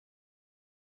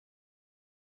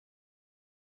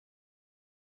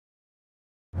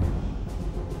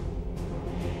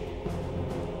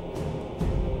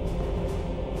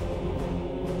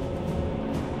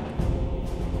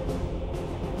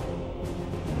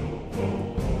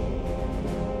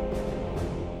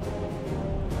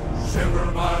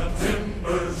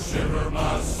timbers, shiver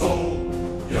my soul.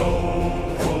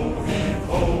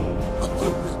 Yo-ho-heave-ho.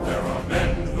 There are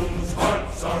men whose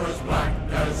hearts are as black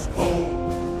as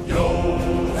coal.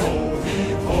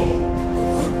 Yo-ho-heave-ho.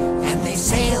 And they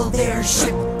sailed their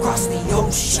ship across the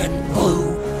ocean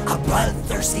blue, a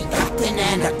bloodthirsty captain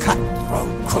and a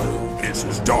cutthroat crew. It's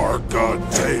as dark a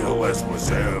tale as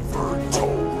was ever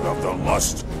told of the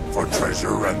lust for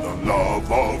treasure and the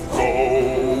love of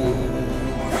gold.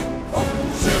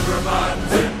 Shiver my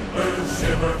timbers,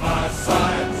 shiver my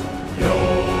sides.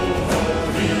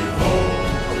 Yo-ho-heave-ho.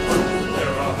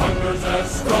 There are hungers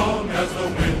as strong as the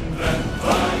wind and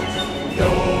tides.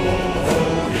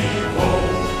 Yo-ho-heave-ho.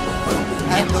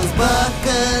 And those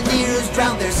buccaneers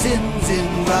drowned their sins in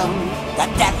rum. The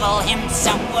devil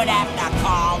himself would have to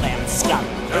call them scum.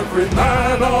 Every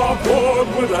man aboard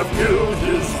would have killed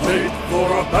his mate for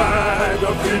a bag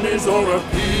of guineas or a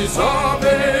piece of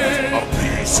bait. A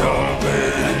piece of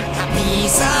it. A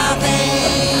piece of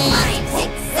it. 5,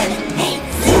 6, 7, 8.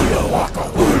 Hula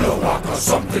waka,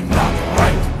 something not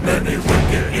right. Many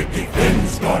wicked, icky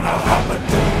things gonna happen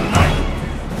tonight.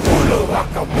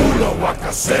 Hula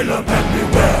waka, sailor man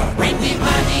beware. Bring me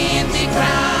money in the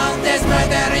ground, there's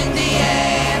murder in the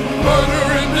air.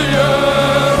 Murder in the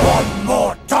air. One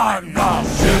more time now.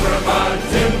 Shiver my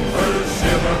timbers,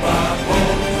 shiver my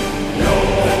bones.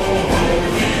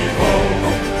 Yo-ho-heave-ho.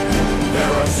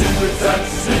 There are secrets that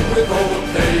sink with old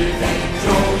Davy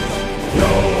Jones.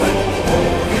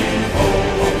 Yo-ho-heave-ho.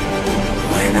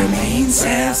 When the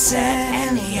mainsail's set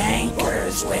and the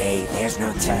anchors weigh, there's no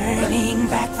turning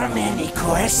back from any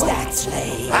course that's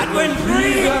laid. And when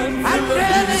free and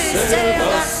really sail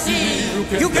the sea,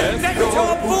 you can get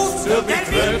your boots, they'll be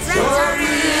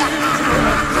treachery.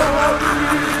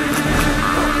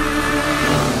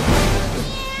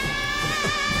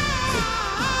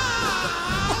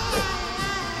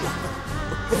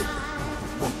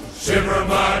 Shiver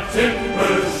my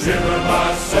timbers, shiver my